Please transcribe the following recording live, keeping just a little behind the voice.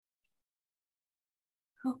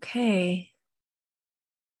Okay,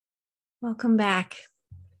 welcome back.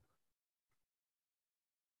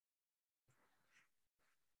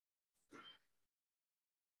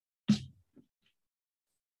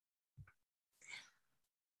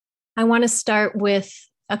 I want to start with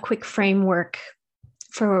a quick framework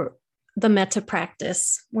for the Metta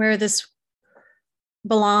practice, where this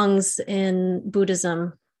belongs in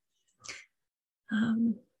Buddhism.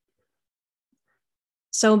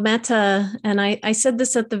 So Metta, and I said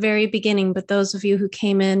this at the very beginning, but those of you who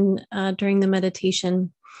came in during the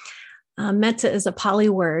meditation, Metta is a Pali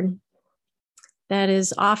word that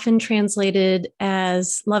is often translated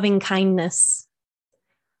as loving kindness.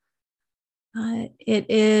 It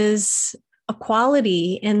is a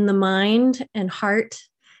quality in the mind and heart.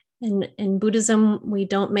 And in Buddhism, we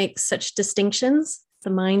don't make such distinctions,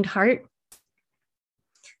 the mind, heart.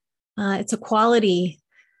 It's a quality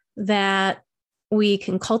that we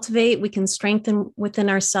can cultivate, we can strengthen within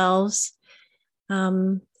ourselves.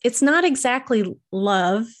 It's not exactly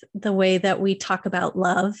love, the way that we talk about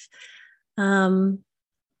love. There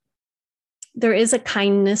is a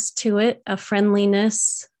kindness to it, a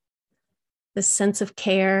friendliness, the sense of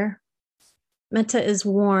care. Metta is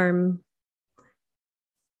warm.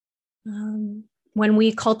 When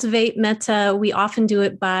we cultivate metta, we often do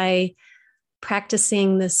it by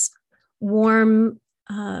practicing this warm,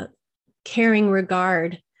 caring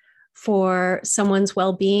regard for someone's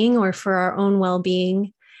well-being or for our own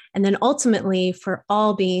well-being, and then ultimately for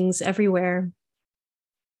all beings everywhere.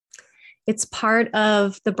 It's part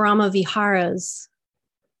of the Brahma Viharas.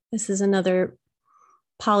 This is another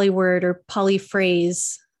Pali word or Pali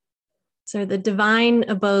phrase. So the divine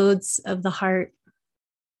abodes of the heart.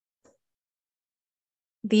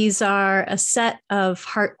 These are a set of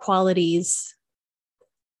heart qualities.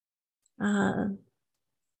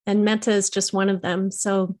 And metta is just one of them.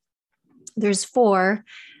 So there's 4,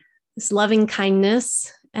 this loving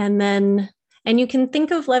kindness. And you can think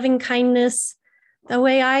of loving kindness, the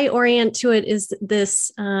way I orient to it is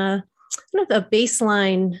this kind of the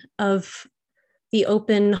baseline of the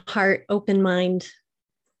open heart, open mind.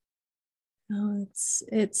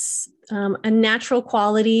 It's a natural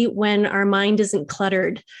quality when our mind isn't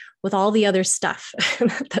cluttered with all the other stuff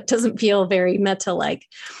that doesn't feel very metta-like.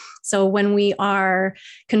 So when we are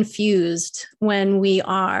confused, when we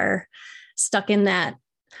are stuck in that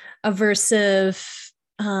aversive,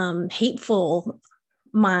 hateful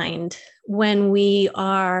mind, when we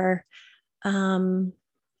are in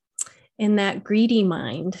that greedy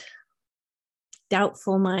mind,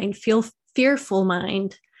 doubtful mind, fearful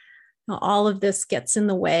mind, all of this gets in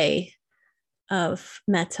the way of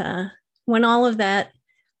metta. When that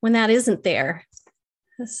isn't there,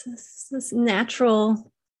 this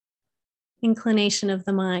natural inclination of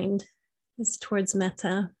the mind is towards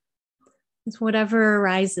metta. It's whatever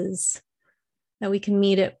arises that we can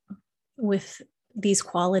meet it with these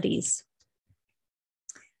qualities.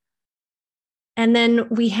 And then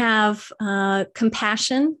we have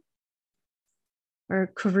compassion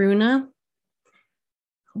or karuna.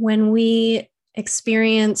 When we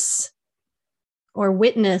experience or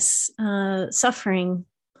witness suffering,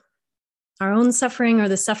 our own suffering or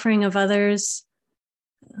the suffering of others,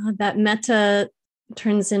 that metta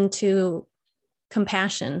turns into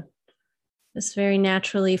compassion. This very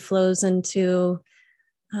naturally flows into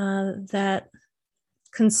that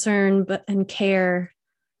concern and care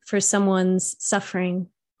for someone's suffering.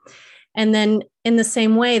 And then in the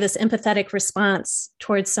same way, this empathetic response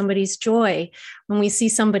towards somebody's joy. When we see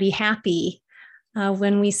somebody happy,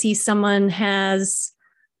 when we see someone has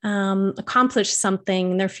accomplished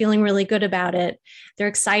something, they're feeling really good about it, they're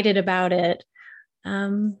excited about it,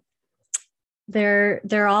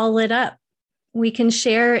 they're all lit up. We can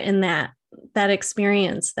share in that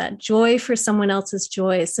experience, that joy for someone else's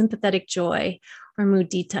joy, sympathetic joy, or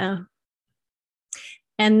mudita.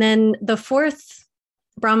 And then the 4th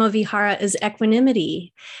Brahma Vihara is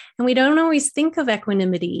equanimity. And we don't always think of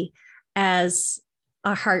equanimity as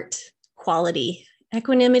a heart quality.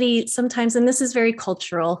 Equanimity sometimes, and this is very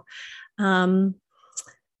cultural,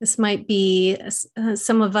 this might be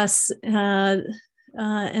some of us in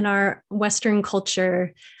our Western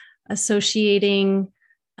culture associating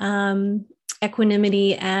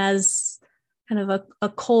equanimity as kind of a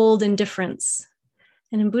cold indifference.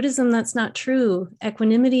 And in Buddhism, that's not true.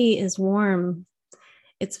 Equanimity is warm.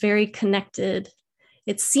 It's very connected.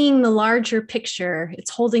 It's seeing the larger picture.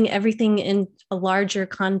 It's holding everything in a larger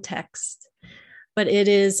context, but it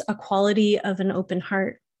is a quality of an open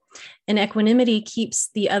heart. And equanimity keeps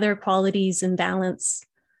the other qualities in balance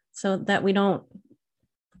so that we don't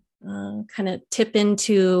kind of tip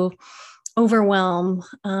into overwhelm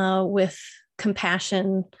with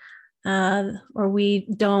compassion, or we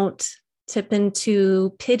don't tip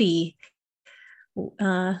into pity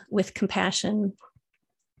with compassion,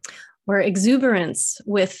 or exuberance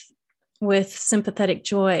with sympathetic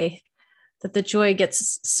joy, that the joy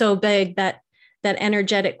gets so big that that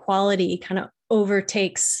energetic quality kind of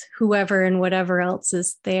overtakes whoever and whatever else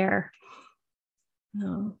is there.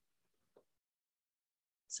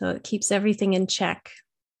 So it keeps everything in check.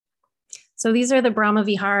 So these are the Brahma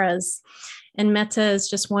Viharas, and metta is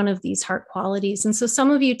just one of these heart qualities. And so some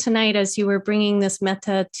of you tonight, as you were bringing this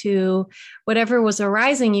metta to whatever was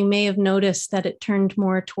arising, you may have noticed that it turned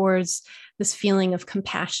more towards this feeling of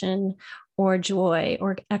compassion or joy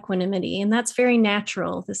or equanimity. And that's very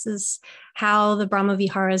natural. This is how the Brahma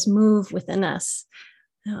Viharas move within us.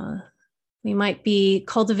 We might be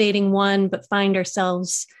cultivating one, but find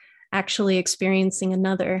ourselves actually experiencing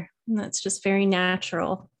another. And that's just very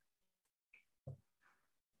natural.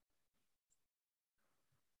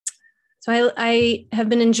 So I have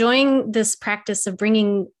been enjoying this practice of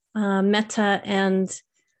bringing metta and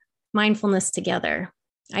mindfulness together.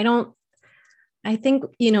 I think,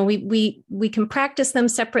 we can practice them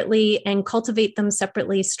separately and cultivate them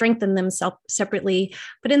separately, strengthen them separately,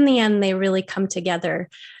 but in the end, they really come together.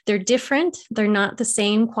 They're different. They're not the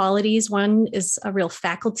same qualities. One is a real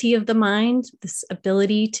faculty of the mind, this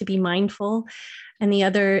ability to be mindful, and the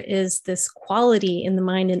other is this quality in the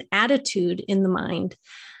mind, an attitude in the mind.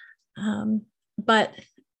 But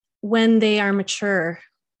when they are mature,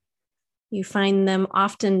 you find them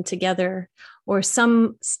often together, or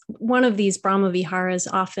one of these Brahma Viharas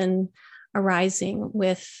often arising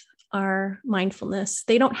with our mindfulness.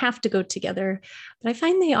 They don't have to go together, but I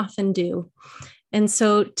find they often do. And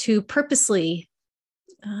so to purposely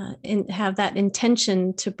have that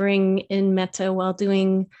intention to bring in metta while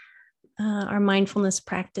doing our mindfulness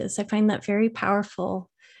practice, I find that very powerful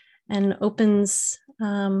and opens,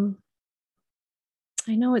 I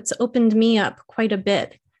know it's opened me up quite a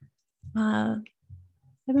bit.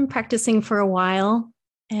 I've been practicing for a while,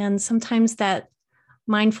 and sometimes that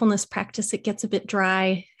mindfulness practice, it gets a bit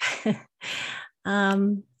dry.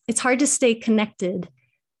 It's hard to stay connected,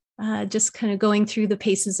 just kind of going through the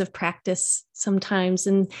paces of practice sometimes.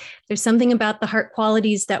 And there's something about the heart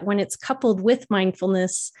qualities that when it's coupled with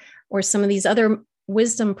mindfulness or some of these other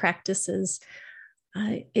wisdom practices,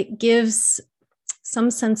 it gives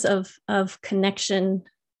some sense of connection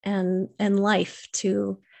and life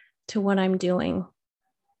to what I'm doing.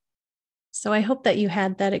 So I hope that you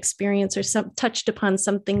had that experience or touched upon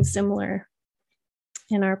something similar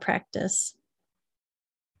in our practice.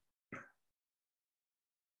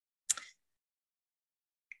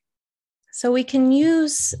 So we can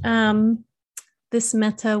use this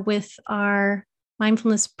metta with our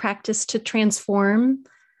mindfulness practice to transform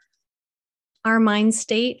our mind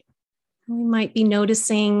state. We might be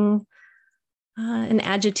noticing an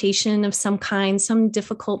agitation of some kind, some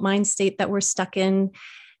difficult mind state that we're stuck in.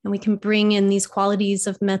 And we can bring in these qualities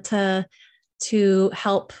of metta to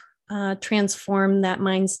help transform that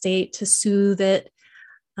mind state, to soothe it,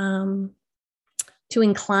 to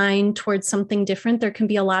incline towards something different. There can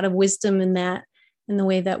be a lot of wisdom in that, in the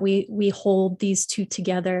way that we hold these two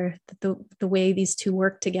together, the way these two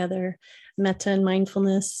work together, metta and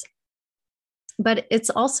mindfulness. But it's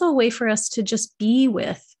also a way for us to just be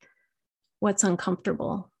with what's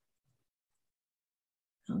uncomfortable.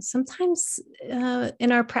 Sometimes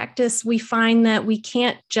in our practice, we find that we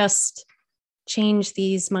can't just change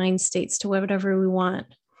these mind states to whatever we want.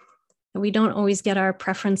 We don't always get our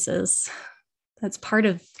preferences. That's part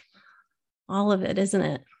of all of it, isn't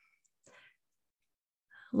it?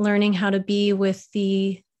 Learning how to be with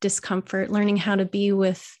the discomfort, learning how to be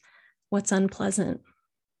with what's unpleasant.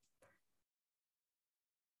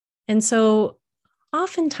 And so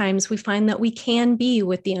oftentimes we find that we can be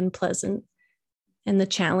with the unpleasant and the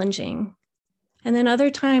challenging. And then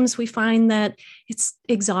other times we find that it's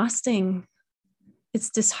exhausting,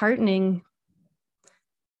 it's disheartening,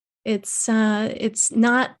 it's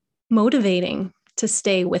not motivating to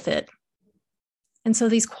stay with it. And so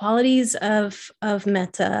these qualities of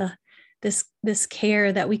metta, this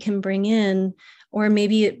care that we can bring in, or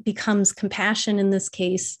maybe it becomes compassion in this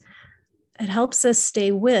case, it helps us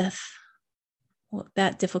stay with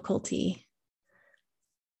that difficulty.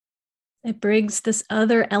 It brings this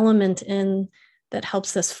other element in that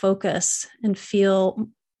helps us focus and feel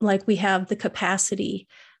like we have the capacity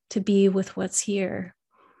to be with what's here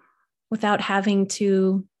without having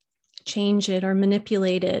to change it or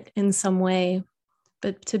manipulate it in some way,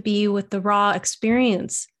 but to be with the raw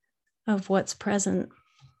experience of what's present.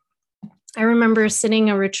 I remember sitting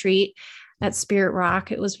a retreat at Spirit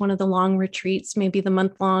Rock. It was one of the long retreats, maybe the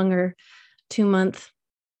month-long or 2 month.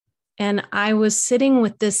 And I was sitting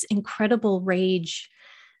with this incredible rage.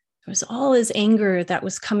 There was all this anger that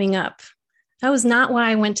was coming up. That was not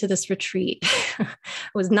why I went to this retreat. I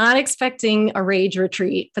was not expecting a rage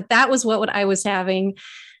retreat, but that was what I was having.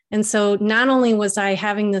 And so not only was I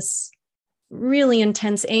having this really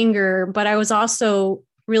intense anger, but I was also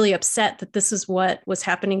really upset that this is what was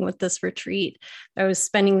happening with this retreat. I was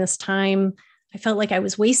spending this time. I felt like I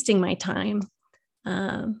was wasting my time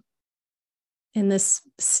in this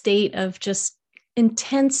state of just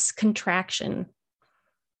intense contraction.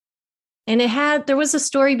 And there was a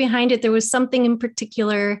story behind it. There was something in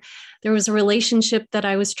particular. There was a relationship that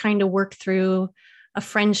I was trying to work through, a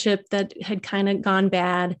friendship that had kind of gone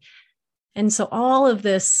bad. And so all of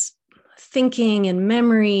this thinking and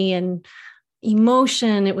memory and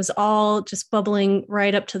emotion, it was all just bubbling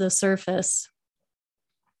right up to the surface.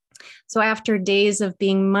 So after days of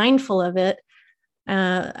being mindful of it,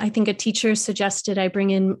 I think a teacher suggested I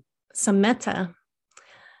bring in some metta.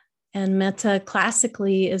 And metta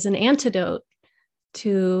classically is an antidote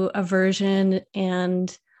to aversion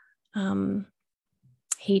and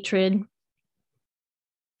hatred. It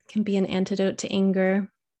can be an antidote to anger.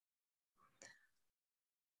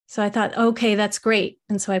 So I thought, okay, that's great.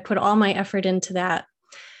 And so I put all my effort into that,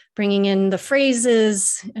 bringing in the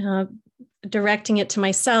phrases, directing it to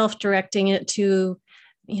myself, directing it to,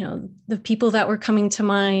 the people that were coming to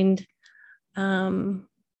mind.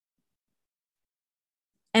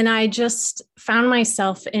 And I just found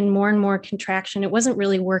myself in more and more contraction. It wasn't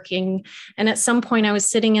really working. And at some point I was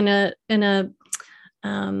sitting in a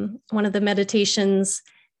one of the meditations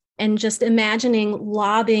and just imagining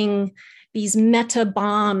lobbing these metta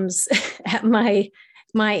bombs at my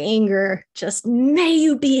anger. Just, may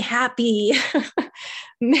you be happy.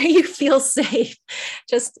 May you feel safe.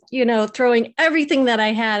 Just, throwing everything that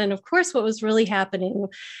I had. And of course, what was really happening,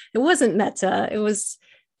 it wasn't metta. It was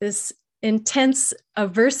this intense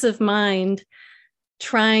aversive mind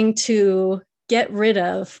trying to get rid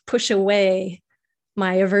of, push away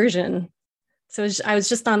my aversion. So I was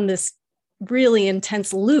just on this really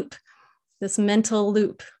intense loop, this mental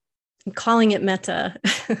loop, and calling it metta.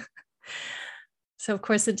 So of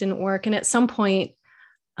course it didn't work. And at some point,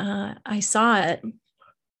 I saw it.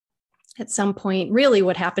 At some point, really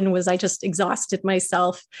what happened was I just exhausted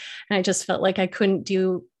myself and I just felt like I couldn't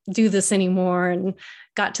do this anymore, and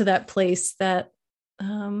got to that place that,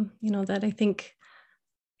 that I think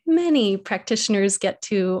many practitioners get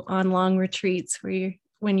to on long retreats where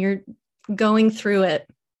when you're going through it,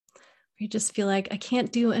 you just feel like I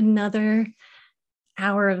can't do another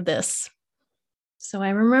hour of this. So I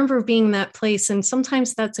remember being in that place, and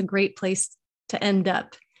sometimes that's a great place to end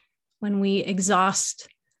up when we exhaust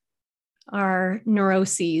our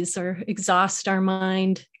neuroses or exhaust our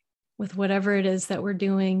mind with whatever it is that we're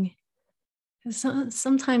doing.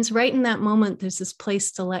 Sometimes right in that moment, there's this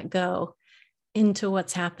place to let go into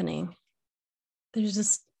what's happening. There's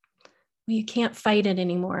just, you can't fight it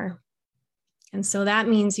anymore. And so that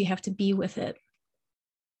means you have to be with it.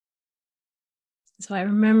 So I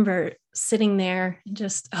remember sitting there and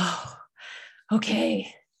just,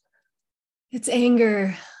 okay, it's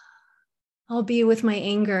anger. I'll be with my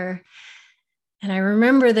anger. And I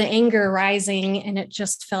remember the anger rising, and it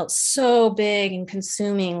just felt so big and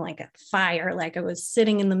consuming, like a fire, like I was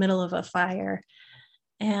sitting in the middle of a fire.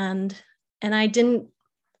 And I didn't,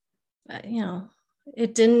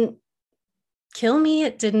 it didn't kill me.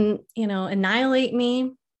 It didn't, annihilate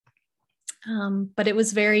me. But it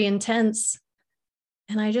was very intense.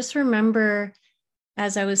 And I just remember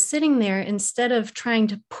as I was sitting there, instead of trying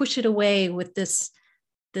to push it away with this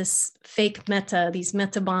fake metta, these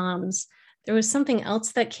metta bombs, there was something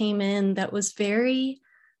else that came in that was very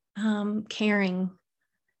caring.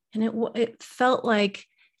 And it felt like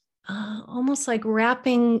almost like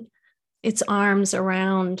wrapping its arms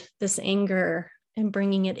around this anger and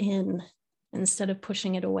bringing it in instead of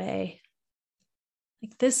pushing it away.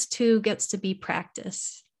 Like, this too gets to be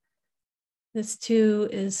practice. This too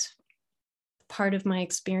is part of my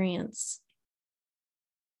experience.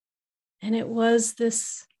 And it was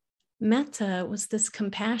this metta, it was this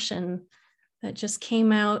compassion that just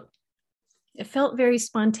came out. It felt very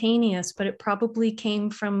spontaneous, but it probably came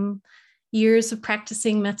from years of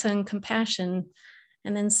practicing metta and compassion.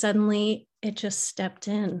 And then suddenly it just stepped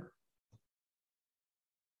in.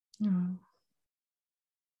 And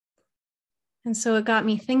so it got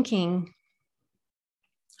me thinking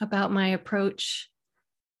about my approach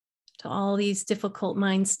to all these difficult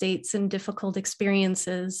mind states and difficult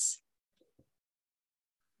experiences.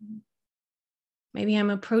 Maybe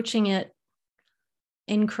I'm approaching it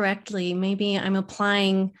incorrectly. Maybe I'm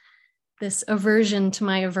applying this aversion to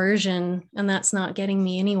my aversion, and that's not getting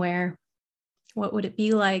me anywhere. What would it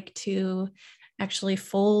be like to actually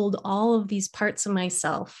fold all of these parts of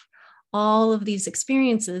myself, all of these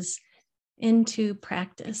experiences into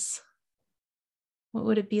practice? What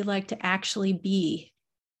would it be like to actually be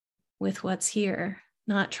with what's here,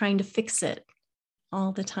 not trying to fix it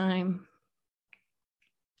all the time,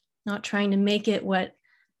 not trying to make it what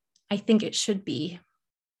I think it should be?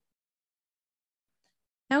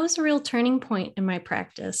 That was a real turning point in my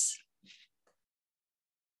practice.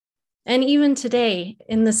 And even today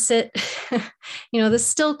in the sit, this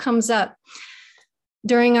still comes up.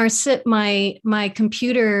 During our sit, my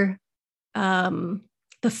computer, the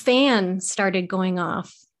fan started going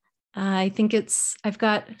off. I think I've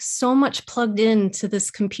got so much plugged into this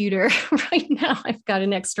computer right now. I've got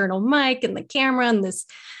an external mic and the camera and this,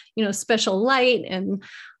 special light and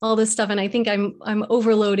all this stuff. And I think I'm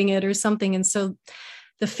overloading it or something. And so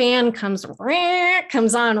the fan comes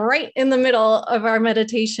on right in the middle of our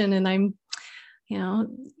meditation. And I'm,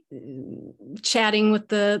 chatting with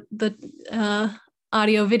the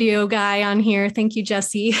audio video guy on here. Thank you,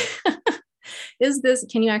 Jesse.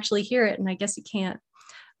 Can you actually hear it? And I guess you can't,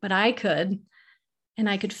 but I could. And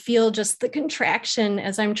I could feel just the contraction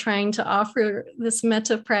as I'm trying to offer this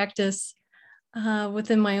metta practice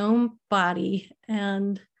within my own body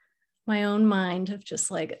and my own mind of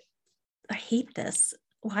just like, I hate this.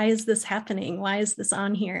 Why is this happening? Why is this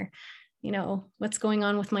on here? What's going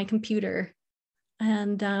on with my computer?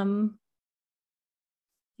 And,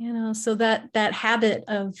 so that habit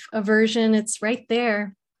of aversion, it's right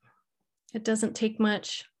there. It doesn't take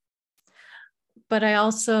much, but I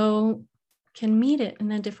also can meet it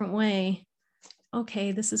in a different way.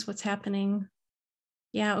 Okay, this is what's happening.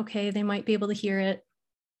 Yeah, okay, they might be able to hear it.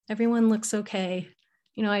 Everyone looks okay.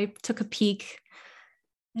 I took a peek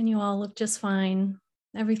and you all look just fine.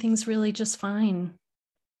 Everything's really just fine.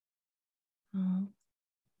 Oh.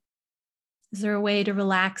 Is there a way to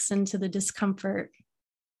relax into the discomfort?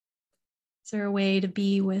 Is there a way to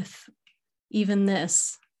be with even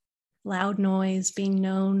this loud noise being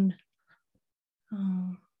known?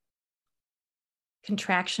 Oh.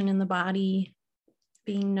 Contraction in the body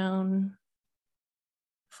being known.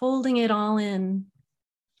 Folding it all in.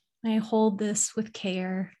 May I hold this with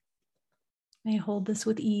care. May I hold this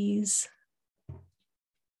with ease.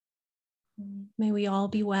 May we all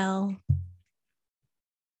be well.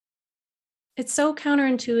 It's so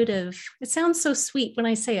counterintuitive. It sounds so sweet when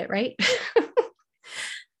I say it, right?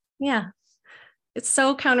 Yeah, it's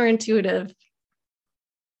so counterintuitive.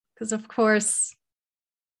 Because of course,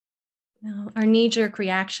 our knee-jerk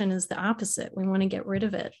reaction is the opposite. We want to get rid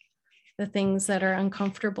of it. The things that are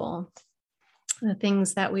uncomfortable, the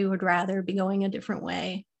things that we would rather be going a different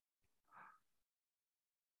way.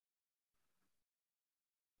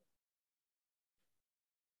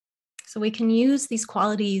 So we can use these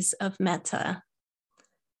qualities of metta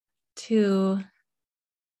to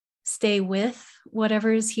stay with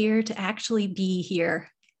whatever is here, to actually be here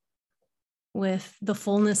with the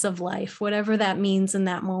fullness of life, whatever that means in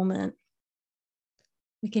that moment.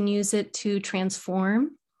 We can use it to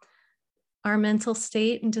transform our mental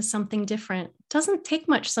state into something different. It doesn't take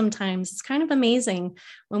much sometimes. It's kind of amazing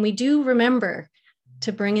when we do remember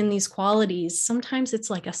to bring in these qualities. Sometimes it's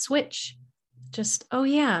like a switch. Just, oh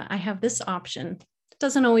yeah, I have this option. It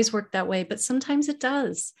doesn't always work that way, but sometimes it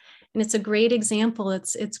does. And it's a great example.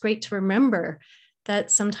 It's great to remember that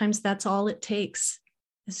sometimes that's all it takes.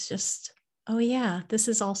 It's just, oh yeah, this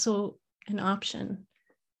is also an option.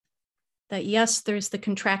 That yes, there's the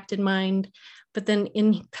contracted mind, but then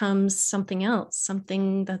in comes something else,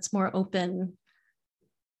 something that's more open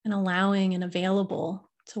and allowing and available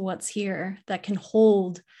to what's here that can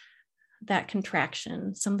hold that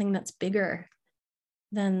contraction, something that's bigger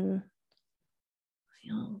than,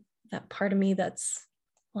 that part of me that's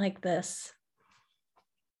like this.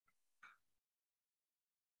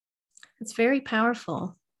 It's very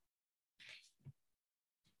powerful.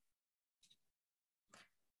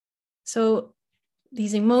 So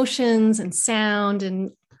these emotions and sound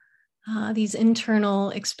and these internal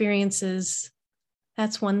experiences,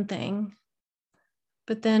 that's one thing.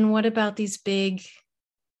 But then what about these big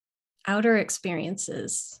outer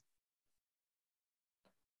experiences?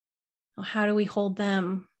 How do we hold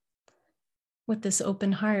them with this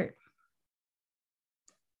open heart?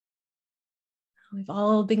 We've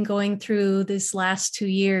all been going through this last 2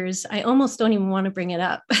 years. I almost don't even want to bring it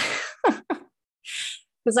up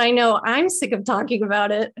because I know I'm sick of talking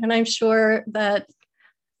about it. And I'm sure that,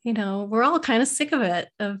 we're all kind of sick of it,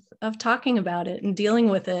 of talking about it and dealing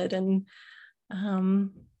with it. And,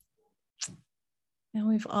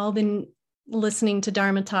 we've all been, listening to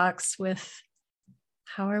Dharma talks with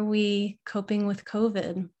how are we coping with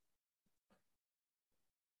COVID?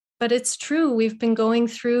 But it's true, we've been going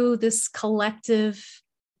through this collective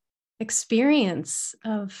experience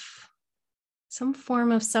of some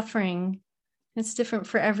form of suffering. It's different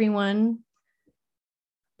for everyone,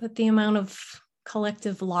 but the amount of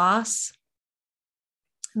collective loss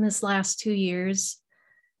in this last 2 years,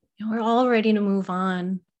 we're all ready to move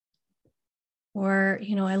on. Or,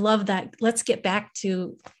 I love that. Let's get back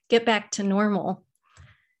to normal.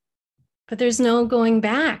 But there's no going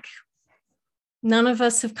back. None of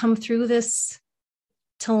us have come through this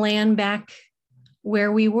to land back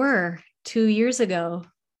where we were 2 years ago.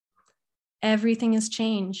 Everything has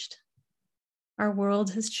changed. Our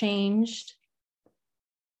world has changed.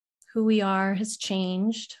 Who we are has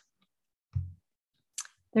changed.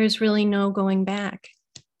 There's really no going back.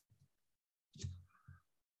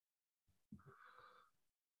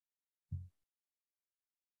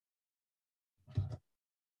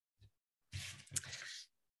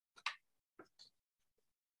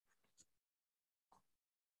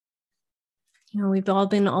 We've all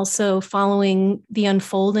been also following the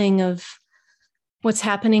unfolding of what's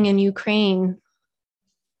happening in Ukraine.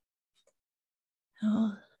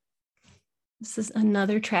 This is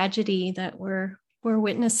another tragedy that we're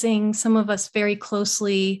witnessing. Some of us very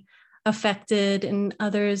closely affected, and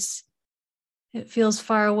others, it feels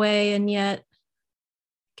far away, and yet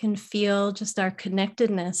can feel just our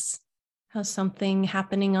connectedness, how something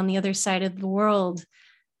happening on the other side of the world,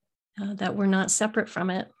 that we're not separate from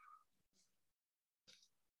it.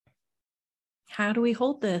 How do we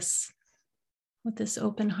hold this with this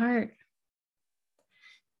open heart?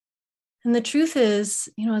 And the truth is,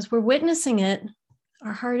 as we're witnessing it,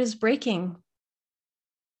 our heart is breaking.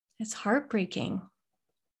 It's heartbreaking.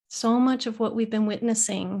 So much of what we've been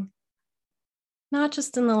witnessing, not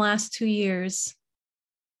just in the last 2 years,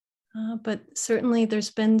 but certainly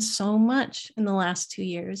there's been so much in the last 2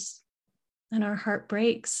 years, and our heart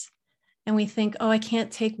breaks. And we think, I can't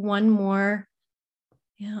take one more,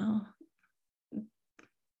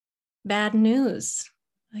 bad news.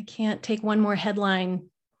 I can't take one more headline,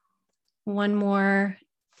 one more,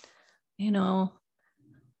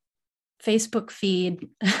 Facebook feed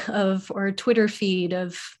or Twitter feed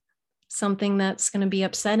of something that's going to be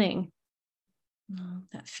upsetting.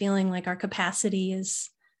 That feeling like our capacity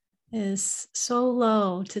is so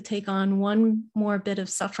low to take on one more bit of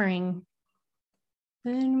suffering.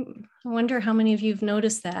 And I wonder how many of you have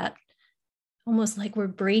noticed that, almost like we're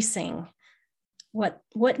bracing what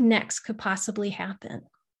next could possibly happen.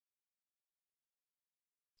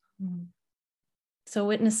 So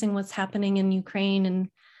witnessing what's happening in Ukraine, and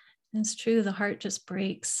it's true, the heart just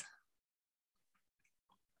breaks.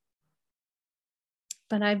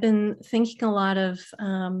 But I've been thinking a lot of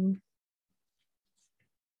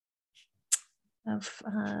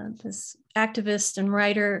this activist and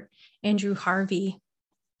writer, Andrew Harvey,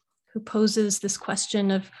 who poses this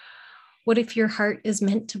question of, what if your heart is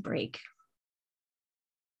meant to break?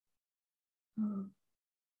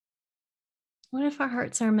 What if our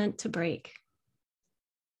hearts are meant to break?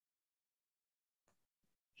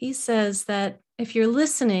 He says that if you're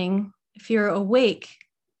listening, if you're awake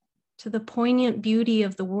to the poignant beauty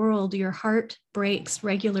of the world, your heart breaks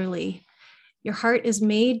regularly. Your heart is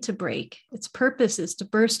made to break. Its purpose is to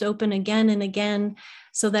burst open again and again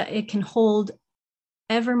so that it can hold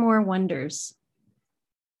ever more wonders.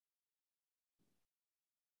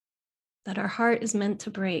 That our heart is meant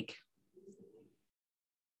to break.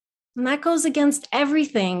 And that goes against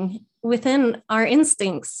everything within our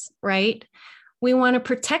instincts, right? We want to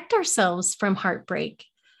protect ourselves from heartbreak,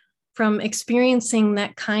 from experiencing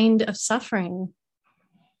that kind of suffering.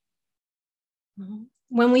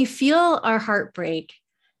 When we feel our heart break,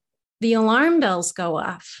 the alarm bells go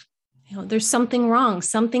off. There's something wrong.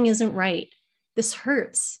 Something isn't right. This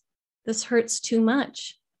hurts. This hurts too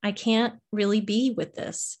much. I can't really be with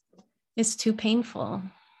this. It's too painful.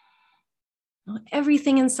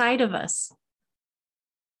 Everything inside of us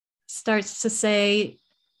starts to say,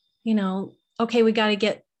 okay, we got to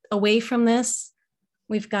get away from this.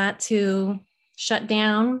 We've got to shut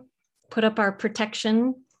down, put up our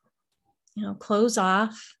protection, close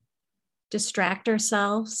off, distract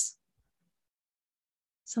ourselves.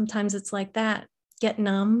 Sometimes it's like that, get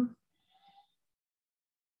numb.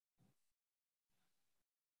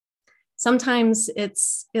 Sometimes it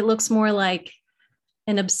looks more like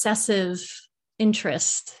an obsessive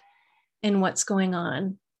interest in what's going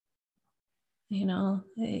on.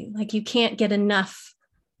 Like you can't get enough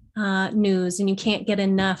news, and you can't get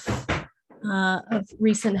enough of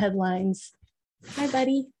recent headlines. Hi,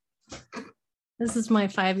 buddy. This is my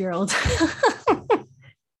 5-year-old.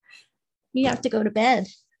 You have to go to bed.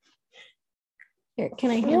 Here, can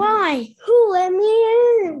I? Why? Who let me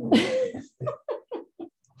in?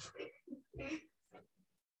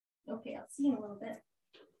 Okay, I'll see you in a little bit.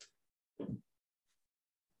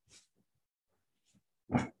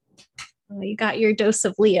 Oh, you got your dose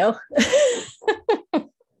of Leo. But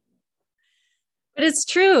it's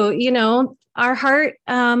true, you know, our heart,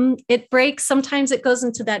 it breaks. Sometimes it goes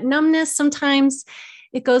into that numbness. Sometimes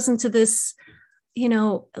it goes into this, you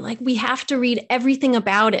know, like we have to read everything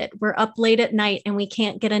about it. We're up late at night and we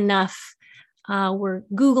can't get enough. We're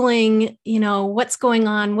Googling, you know, what's going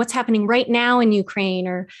on, what's happening right now in Ukraine,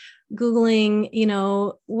 or Googling, you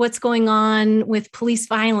know, what's going on with police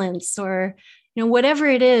violence, or, you know, whatever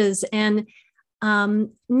it is. And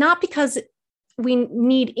not because we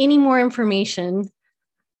need any more information,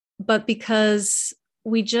 but because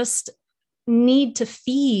we just need to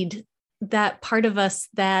feed that part of us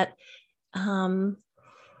that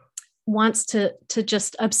wants to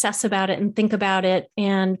just obsess about it and think about it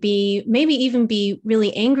and maybe even be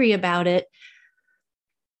really angry about it,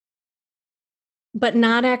 but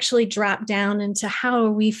not actually drop down into how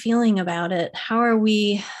are we feeling about it? How are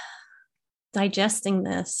we digesting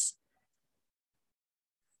this?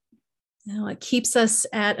 You know, it keeps us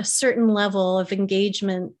at a certain level of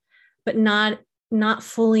engagement, but not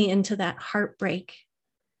fully into that heartbreak,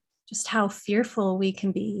 just how fearful we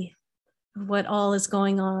can be of what all is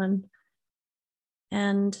going on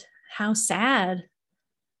and how sad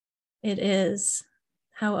it is,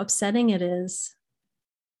 how upsetting it is.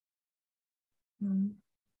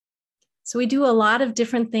 So we do a lot of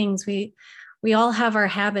different things. We all have our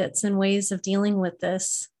habits and ways of dealing with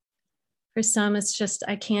this. For some, it's just,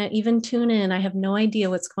 I can't even tune in. I have no idea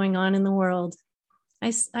what's going on in the world.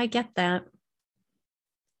 I get that.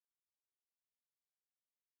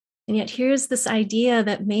 And yet here's this idea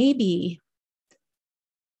that maybe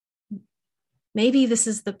this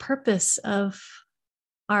is the purpose of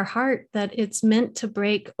our heart, that it's meant to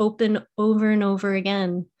break open over and over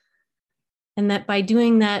again. And that by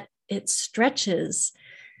doing that, it stretches,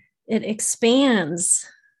 it expands,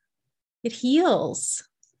 it heals.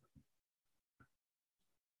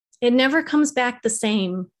 It never comes back the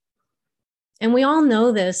same. And we all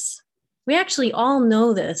know this. We actually all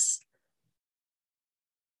know this.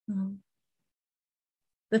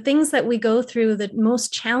 The things that we go through, the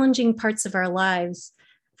most challenging parts of our lives,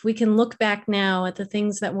 if we can look back now at the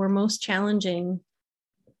things that were most challenging,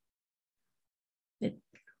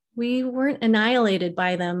 we weren't annihilated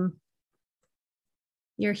by them.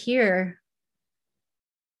 You're here.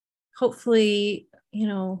 Hopefully, you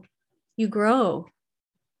know, you grow,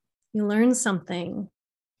 you learn something.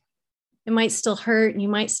 It might still hurt, and you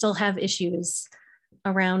might still have issues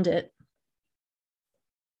around it.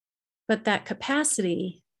 But that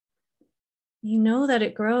capacity, you know that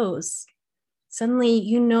it grows. Suddenly,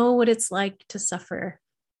 you know what it's like to suffer.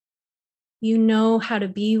 You know how to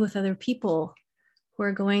be with other people who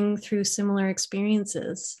are going through similar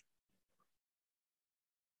experiences.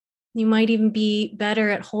 You might even be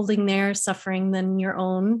better at holding their suffering than your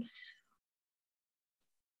own.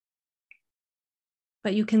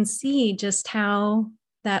 But you can see just how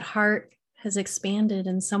that heart has expanded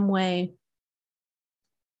in some way.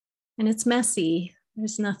 And it's messy.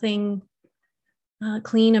 There's nothing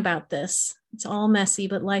clean about this. It's all messy,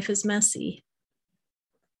 but life is messy.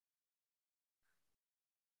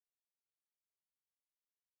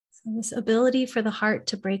 So this ability for the heart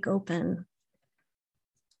to break open.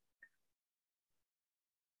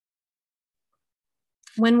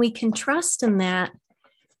 When we can trust in that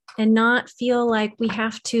and not feel like we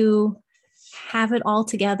have to have it all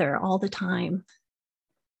together all the time,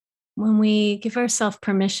 when we give ourselves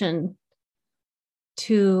permission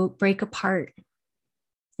to break apart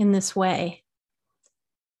in this way,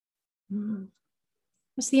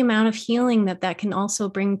 what's the amount of healing that can also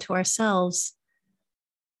bring to ourselves,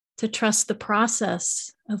 to trust the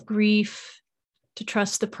process of grief, to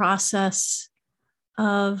trust the process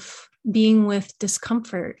of being with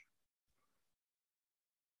discomfort.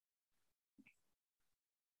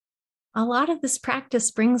 A lot of this practice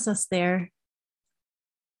brings us there.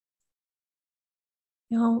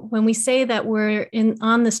 You know, when we say that we're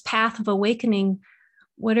on this path of awakening,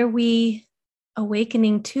 what are we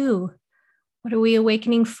awakening to? What are we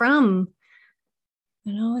awakening from?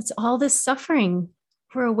 You know, it's all this suffering.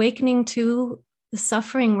 We're awakening to the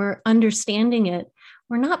suffering. We're understanding it.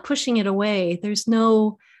 We're not pushing it away. There's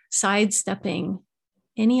no sidestepping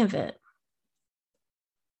any of it.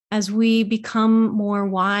 As we become more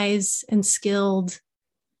wise and skilled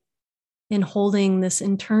in holding this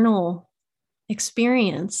internal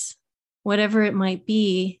experience, whatever it might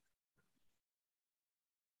be.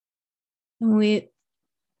 And it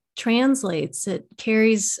translates, it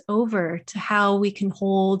carries over to how we can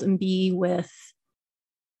hold and be with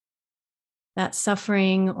that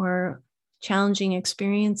suffering or challenging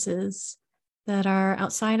experiences that are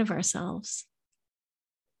outside of ourselves.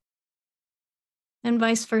 And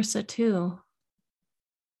vice versa too.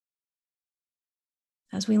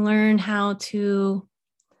 As we learn how to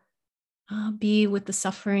be with the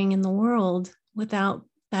suffering in the world without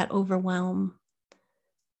that overwhelm,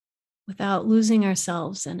 without losing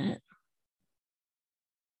ourselves in it.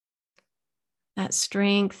 That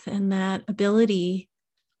strength and that ability,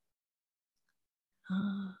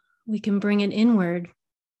 we can bring it inward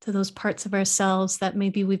to those parts of ourselves that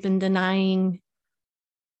maybe we've been denying,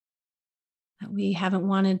 that we haven't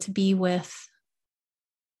wanted to be with.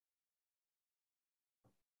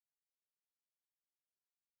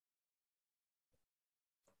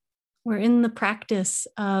 We're in the practice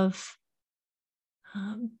of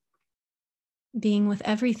being with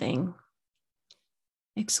everything,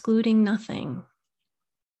 excluding nothing.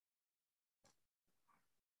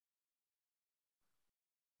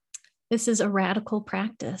 This is a radical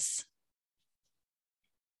practice.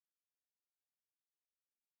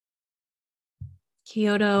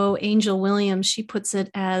 Kyoto Angel Williams, she puts it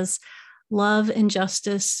as love and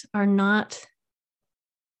justice are not,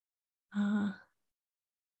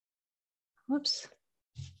 whoops.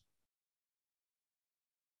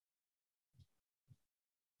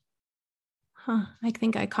 I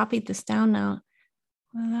think I copied this down now.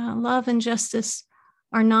 Love and justice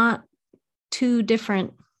are not too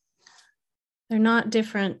different. They're not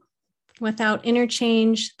different. Without inner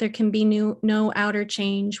change, there can be no outer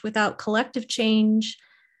change. Without collective change,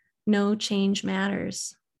 no change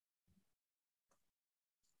matters.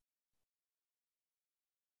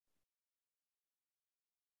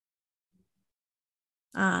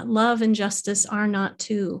 Love and justice are not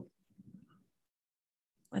two.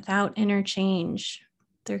 Without inner change,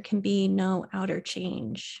 there can be no outer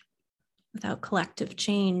change. Without collective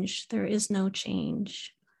change, there is no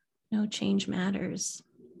change. No change matters.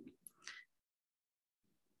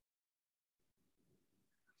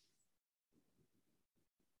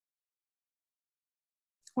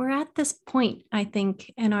 We're at this point, I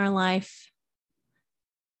think, in our life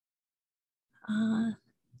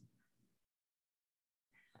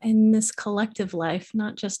in this collective life,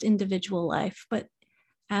 not just individual life, but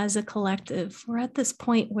as a collective, we're at this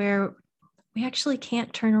point where we actually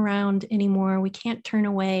can't turn around anymore. We can't turn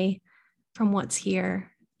away from what's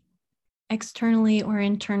here, externally or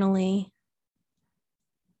internally.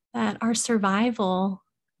 That our survival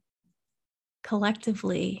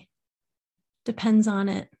collectively depends on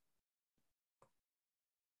it.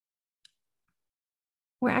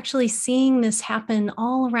 We're actually seeing this happen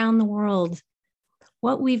all around the world.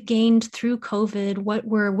 What we've gained through COVID, what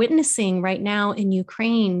we're witnessing right now in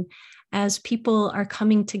Ukraine as people are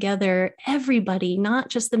coming together, everybody, not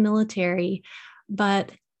just the military,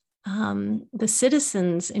 but the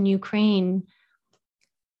citizens in Ukraine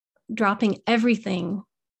dropping everything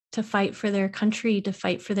to fight for their country, to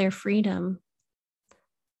fight for their freedom.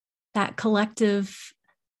 That collective,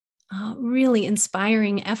 really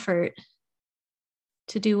inspiring effort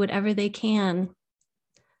to do whatever they can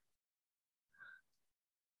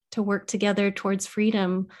to work together towards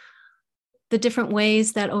freedom. The different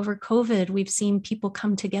ways that over COVID, we've seen people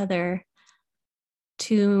come together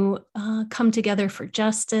to come together for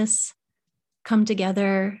justice, come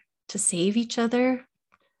together to save each other,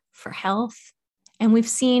 for health. And we've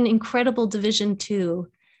seen incredible division too.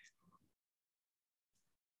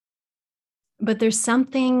 But there's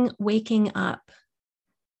something waking up.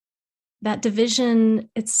 That division,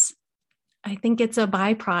 I think it's a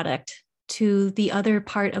byproduct to the other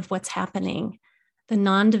part of what's happening, the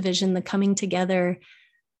non-division, the coming together,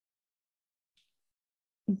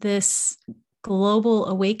 this global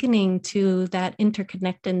awakening to that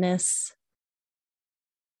interconnectedness,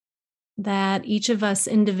 that each of us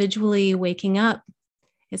individually waking up,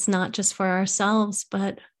 it's not just for ourselves,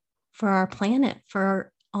 but for our planet,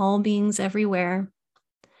 for all beings everywhere.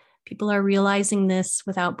 People are realizing this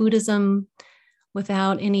without Buddhism,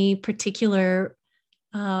 without any particular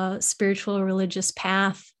spiritual or religious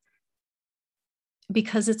path,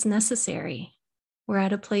 because it's necessary. We're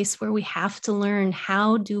at a place where we have to learn,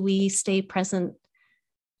 how do we stay present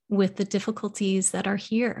with the difficulties that are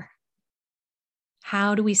here?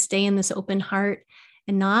 How do we stay in this open heart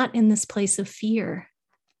and not in this place of fear,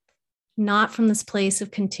 not from this place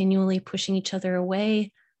of continually pushing each other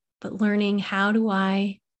away, but learning, how do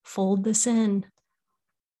I fold this in?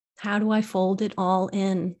 How do I fold it all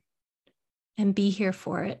in and be here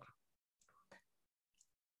for it?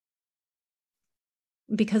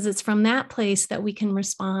 because it's from that place that we can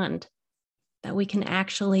respond, that we can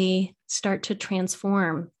actually start to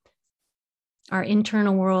transform our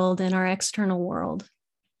internal world and our external world.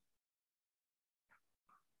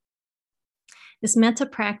 This metta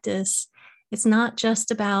practice, it's not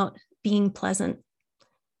just about being pleasant.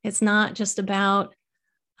 It's not just about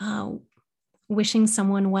wishing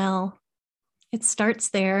someone well. It starts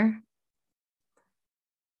there,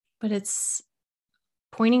 but it's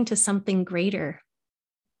pointing to something greater,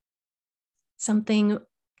 something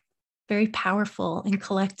very powerful and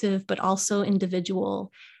collective, but also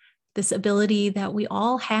individual. This ability that we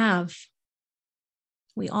all have.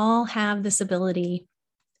 We all have this ability.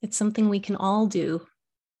 It's something we can all do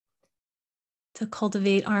to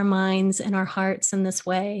cultivate our minds and our hearts in this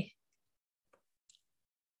way.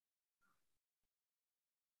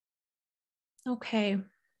 Okay,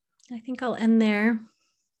 I think I'll end there.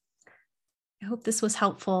 I hope this was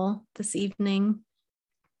helpful this evening.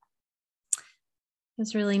 It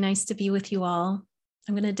was really nice to be with you all.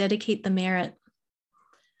 I'm going to dedicate the merit.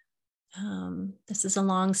 This is a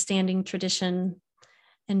long-standing tradition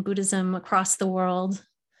in Buddhism across the world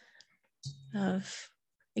of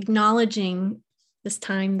acknowledging this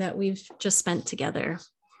time that we've just spent together,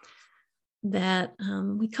 that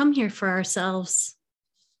we come here for ourselves.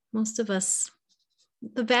 Most of us,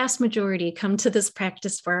 the vast majority, come to this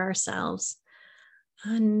practice for ourselves.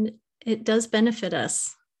 And it does benefit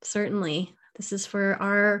us, certainly. This is for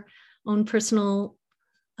our own personal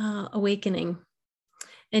awakening.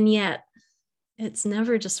 And yet, it's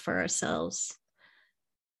never just for ourselves.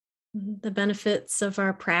 The benefits of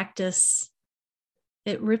our practice,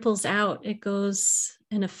 it ripples out. It goes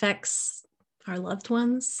and affects our loved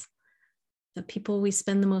ones, the people we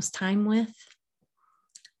spend the most time with,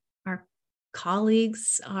 our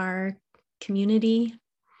colleagues, our community.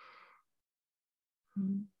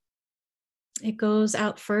 It goes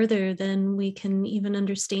out further than we can even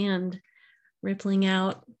understand, rippling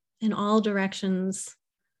out in all directions.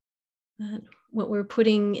 That what we're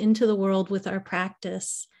putting into the world with our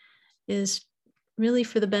practice is really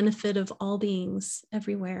for the benefit of all beings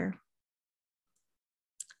everywhere.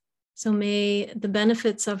 So may the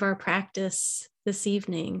benefits of our practice this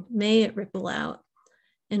evening, may it ripple out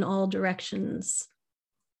in all directions.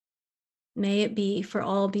 May it be for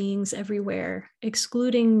all beings everywhere,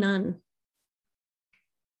 excluding none.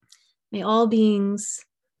 May all beings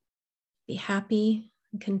be happy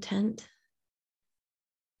and content.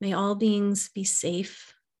 May all beings be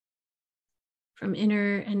safe from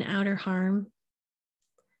inner and outer harm.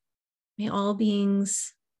 May all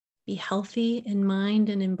beings be healthy in mind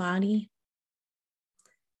and in body.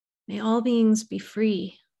 May all beings be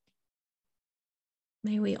free.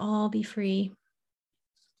 May we all be free.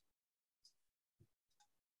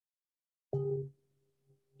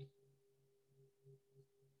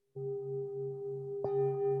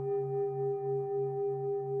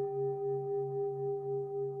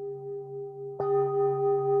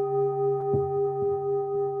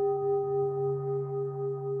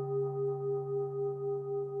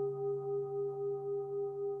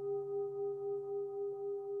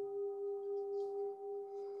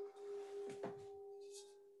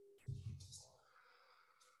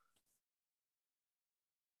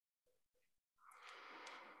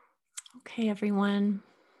 Okay, everyone.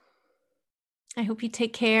 I hope you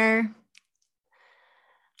take care.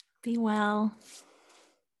 Be well.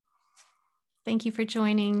 Thank you for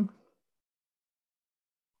joining.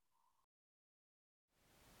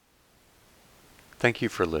 Thank you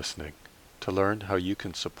for listening. To learn how you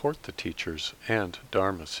can support the teachers and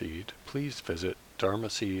Dharma Seed, please visit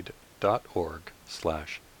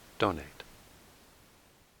dharmaseed.org/donate.